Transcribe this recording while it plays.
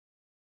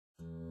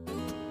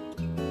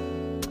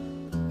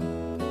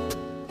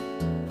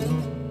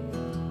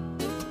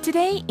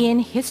Today in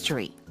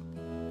history.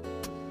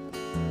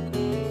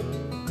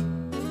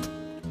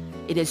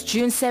 It is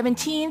June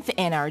 17th,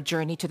 and our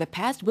journey to the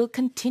past will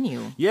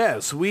continue.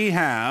 Yes, we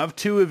have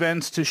two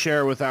events to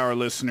share with our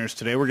listeners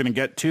today. We're going to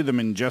get to them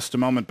in just a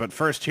moment, but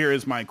first, here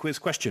is my quiz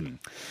question.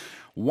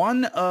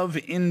 One of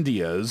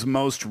India's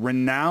most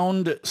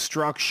renowned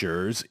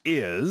structures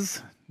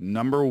is,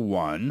 number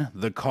one,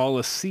 the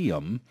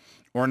Colosseum,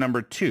 or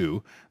number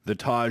two, the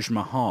Taj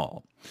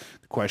Mahal.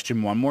 The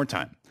question one more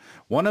time.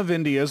 One of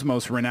India's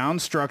most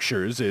renowned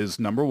structures is,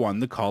 number one,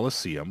 the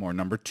Colosseum, or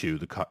number two,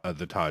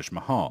 the Taj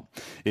Mahal.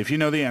 If you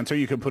know the answer,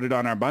 you can put it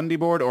on our Bundy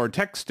board or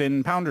text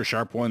in pounder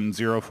sharp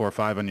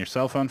 1045 on your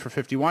cell phone for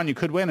 51. You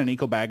could win an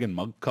eco bag and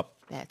mug cup.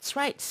 That's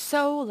right.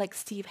 So, like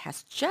Steve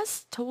has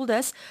just told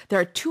us, there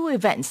are two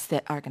events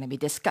that are going to be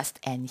discussed,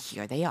 and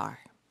here they are.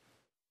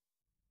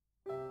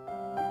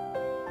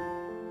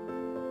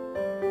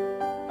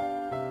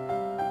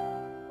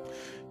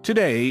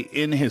 Today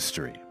in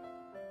history.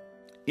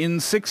 In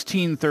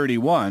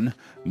 1631,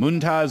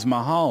 Muntaz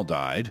Mahal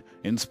died,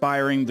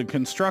 inspiring the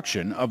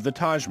construction of the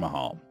Taj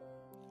Mahal.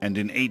 And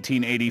in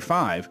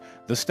 1885,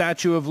 the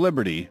Statue of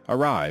Liberty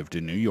arrived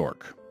in New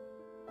York.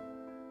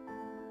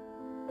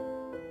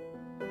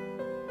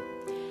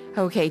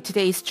 Okay,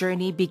 today's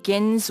journey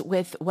begins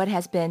with what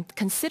has been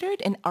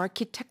considered an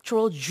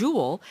architectural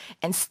jewel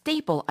and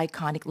staple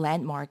iconic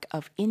landmark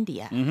of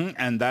India.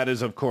 And that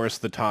is, of course,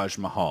 the Taj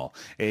Mahal,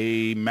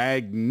 a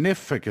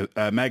magnificent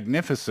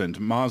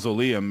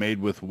mausoleum made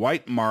with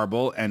white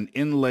marble and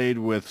inlaid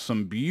with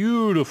some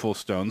beautiful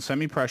stones,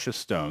 semi-precious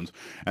stones,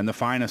 and the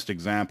finest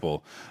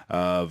example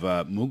of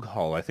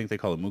Mughal, I think they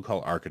call it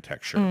Mughal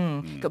architecture.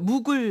 그러니까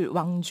무굴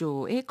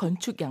왕조의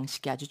건축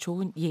양식이 아주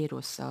좋은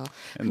예로서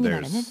흔히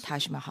말하는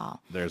타지 마할.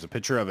 There's a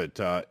picture of it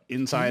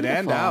inside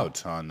and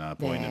out on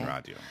보이는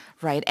라디오.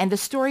 Right, and the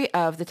story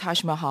of the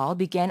Taj Mahal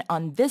began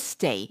on this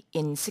day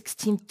in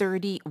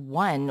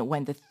 1631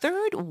 when the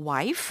third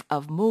wife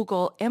of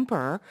Mughal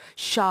Emperor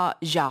Shah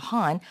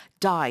Jahan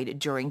died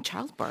during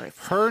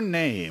childbirth. Her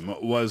name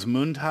was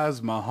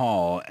Muntaz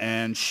Mahal,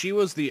 and she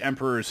was the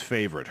emperor's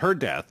favorite. Her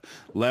death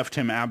left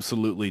him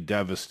absolutely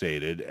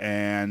devastated,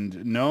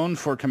 and known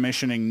for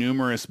commissioning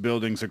numerous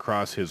buildings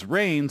across his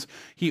reigns,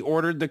 he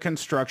ordered the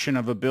construction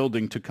of a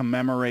building to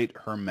commemorate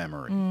her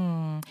memory.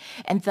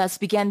 And thus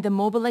began the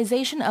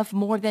mobilization of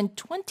more than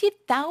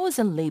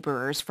 20,000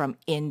 laborers from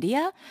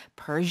India,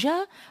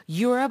 Persia,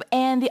 Europe,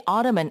 and the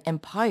Ottoman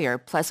Empire,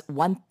 plus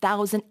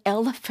 1,000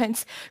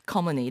 elephants,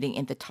 culminating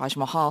in the Taj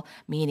Mahal,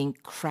 meaning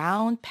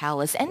crown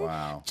palace. And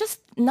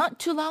just not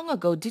too long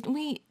ago, didn't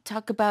we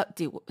talk about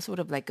the sort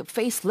of like a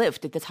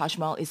facelift that the Taj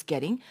Mahal is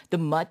getting, the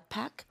mud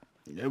pack?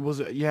 It was,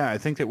 I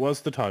think it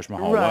was the Taj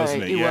Mahal, right,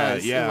 wasn't it? It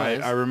was.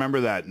 I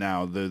remember that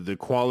now. The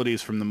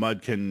qualities from the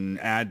mud can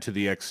add to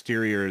the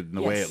exterior and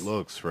the way it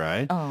looks,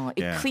 right? Oh,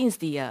 it cleans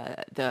the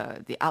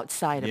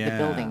outside of the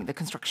building, the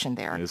construction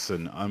there. It's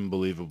an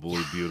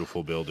unbelievably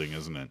beautiful building,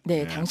 isn't it?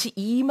 네, 당시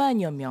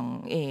 2만여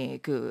명의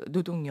그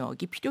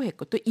노동력이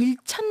필요했고 또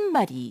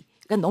 1,000마리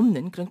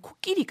넘는 그런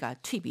코끼리가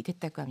투입이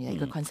됐다고 합니다.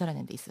 이걸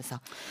건설하는 데 있어서.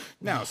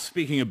 Now,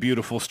 speaking of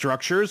beautiful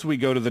structures, we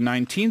go to the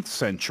 19th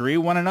century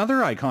when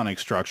another iconic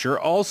structure,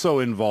 also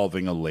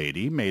involving a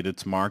lady, made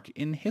its mark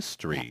in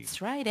history.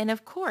 That's right. And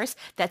of course,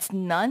 that's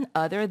none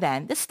other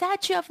than the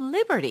Statue of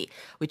Liberty,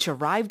 which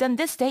arrived on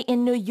this day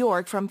in New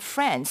York from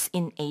France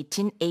in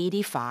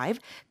 1885,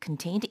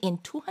 contained in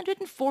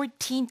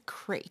 214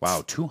 crates.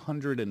 Wow,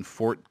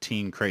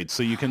 214 crates.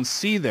 So you can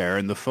see there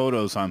in the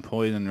photos on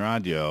Poison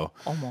Radio,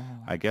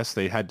 I guess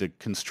they had to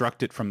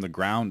construct it from the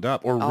ground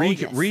up, or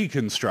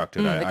reconstruct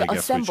it, I guess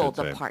assemble we should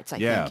the say. parts, I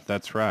think. Yeah,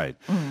 that's right.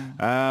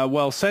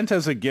 Well, sent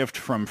as a gift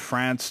from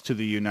France to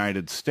the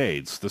United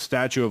States, the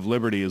Statue of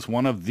Liberty is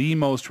one of the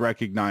most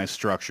recognized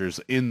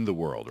structures in the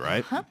world,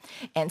 right?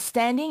 And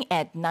standing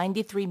at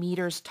 93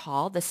 meters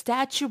tall, the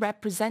statue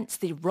represents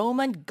the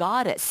Roman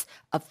goddess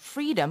of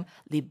freedom,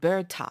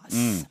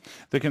 Libertas.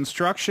 The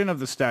construction of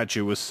the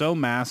statue was so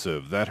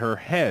massive that her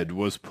head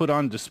was put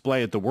on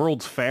display at the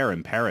World's Fair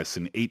in Paris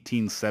in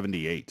 1878.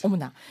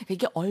 어머나,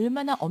 이게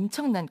얼마나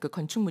엄청난 그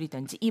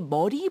건축물이든지 이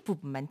머리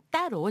부분만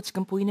따로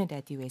지금 보이는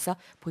라디오에서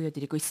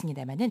보여드리고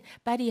있습니다만은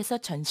파리에서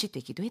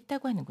전시되기도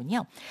했다고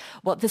하는군요.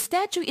 Well, the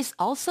statue is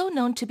also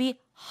known to be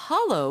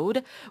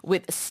hollowed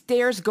with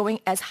stairs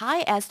going as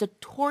high as the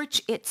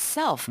torch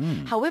itself.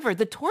 However,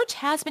 the torch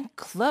has been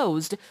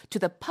closed to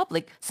the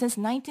public since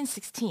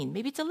 1916.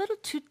 Maybe it's a little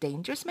too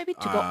dangerous maybe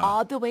to go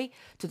all the way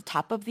to the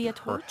top of the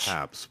torch.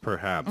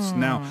 Perhaps.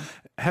 Now,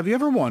 have you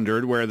ever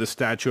wondered where the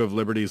Statue of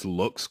Liberty's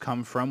looks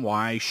come from?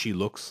 Why she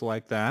looks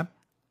like that?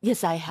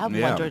 Yes, I have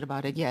wondered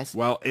about it, yes.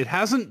 Well, it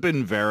hasn't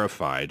been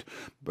verified,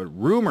 but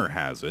rumor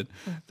has it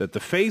that the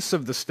face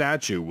of the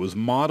statue was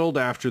modeled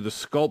after the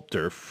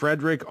sculptor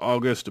Frederick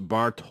August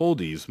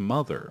Bartholdi's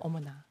mother.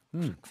 어머나.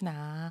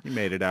 그렇구나. He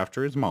made it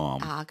after his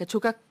mom. 그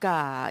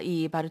조각가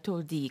이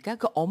바르톨디가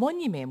그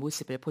어머님의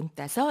모습을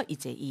본따서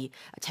이제 이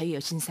자유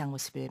여신상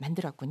모습을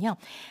만들었군요.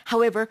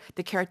 However,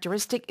 the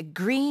characteristic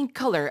green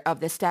color of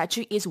the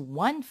statue is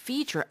one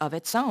feature of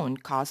its own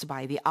caused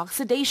by the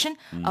oxidation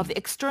of the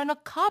external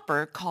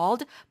copper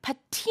called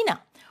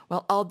patina.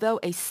 Well, although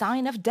a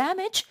sign of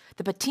damage,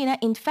 the patina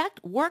in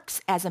fact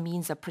works as a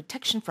means of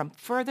protection from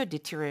further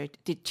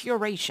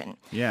deterioration.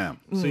 Yeah.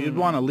 So you'd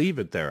want to leave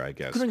it there, I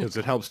guess, because 그러니까.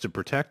 it helps to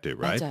protect it,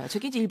 right? 맞아요.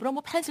 저게 이제 일부러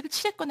뭐 파란색을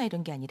칠했거나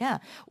이런 게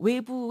아니라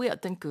외부의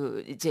어떤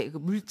그 이제 그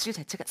물질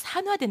자체가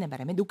산화되는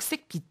바람에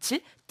녹색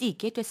빛을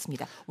띠게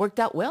됐습니다.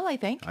 Worked out well, I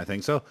think. I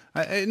think so.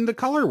 And the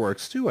color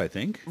works too, I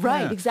think.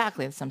 Right, Yeah.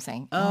 exactly. That's what I'm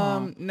saying.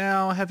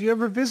 Now, have you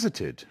ever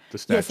visited the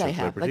Statue Yes, I of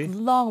have. Liberty? Like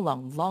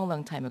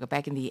long time ago,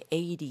 back in the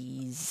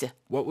 80s.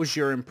 What was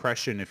your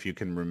impression, if you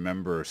can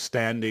remember,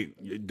 standing?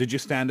 Did you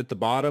stand at the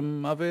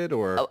bottom of it,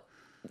 or?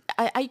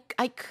 I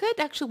could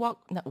actually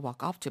not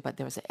walk off to, but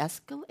there was an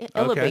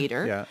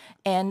elevator, yeah.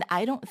 and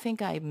I don't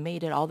think I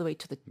made it all the way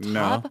to the No.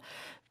 top.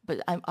 But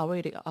I'm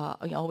already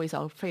always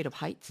afraid of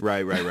heights.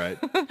 Right.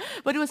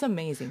 But it was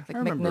amazing, like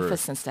remember.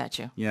 magnificent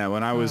statue. Yeah,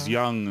 when I was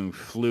young,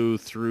 flew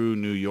through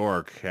New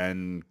York,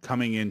 and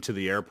coming into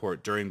the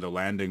airport during the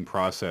landing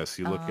process,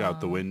 you look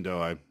out the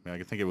window, I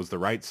think it was the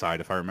right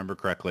side if I remember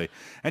correctly,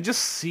 and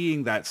just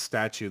seeing that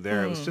statue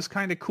there, it was just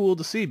kind of cool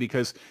to see,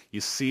 because you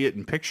see it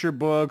in picture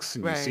books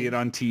and you see it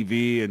on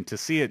TV, and to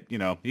see it,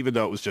 even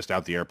though it was just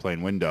out the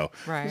airplane window,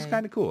 it was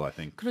kind of cool, I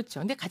think.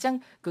 그렇죠. 근데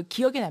가장 그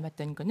기억에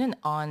남았던 거는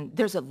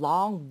there's a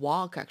long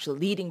walk actually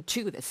leading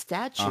to the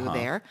statue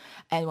there,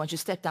 and once you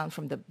step down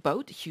from the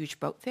boat, huge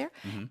boat there,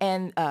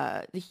 and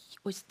the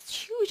was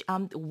huge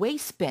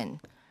waist bin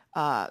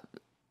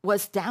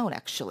was down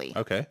actually.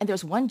 Okay. And there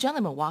was one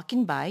gentleman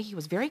walking by. He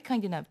was very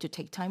kind enough to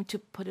take time to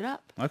put it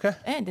up. Okay.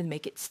 And then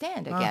make it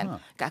stand again.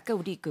 그러니까 아까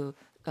우리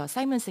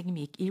사이먼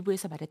선생님이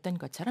일부에서 말했던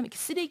것처럼 이렇게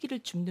쓰레기를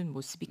줍는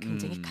모습이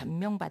굉장히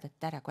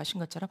감명받았다라고 하신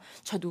것처럼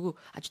저도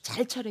아주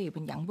잘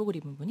차려입은 양복을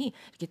입은 분이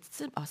이렇게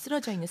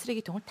쓰러져 있는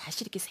쓰레기통을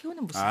다시 이렇게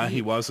세우는 모습이.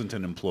 He wasn't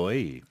an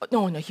employee.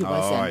 No, he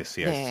wasn't. I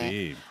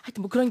see.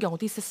 하여튼 뭐 그런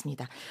경우도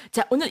있었습니다.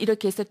 자, 오늘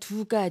이렇게 해서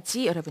두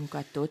가지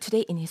여러분과 또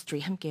Today in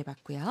History 함께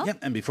해봤고요.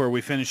 Yep, and before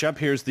we finish up,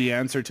 here's the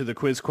answer to the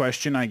quiz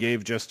question I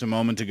gave just a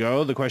moment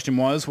ago. The question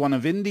was, one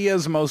of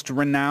India's most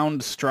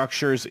renowned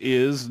structures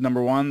is,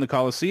 number one, the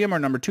Colosseum, or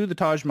number two, the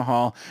Taj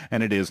Mahal,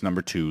 and it is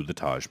number two, the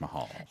Taj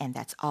Mahal. And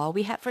that's all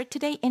we have for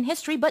Today in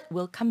History, but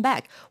we'll come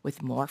back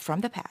with more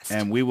from the past.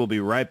 And we will be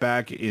right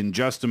back in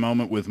just a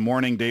moment with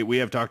Morning Date. We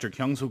have Dr.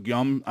 Kyung-Suk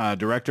Yum,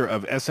 director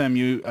of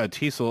SMU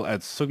TESOL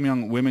at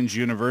Sugmyung Women's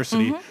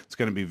University. It's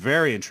going to be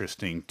very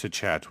interesting to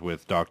chat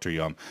with Dr.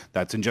 Yum.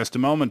 That's in just a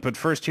moment. But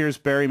first, here's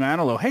Barry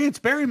Manilow. Hey, it's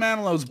Barry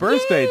Manilow's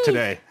birthday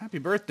today. Happy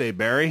birthday,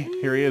 Barry.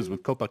 Here he is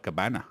with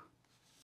Copacabana.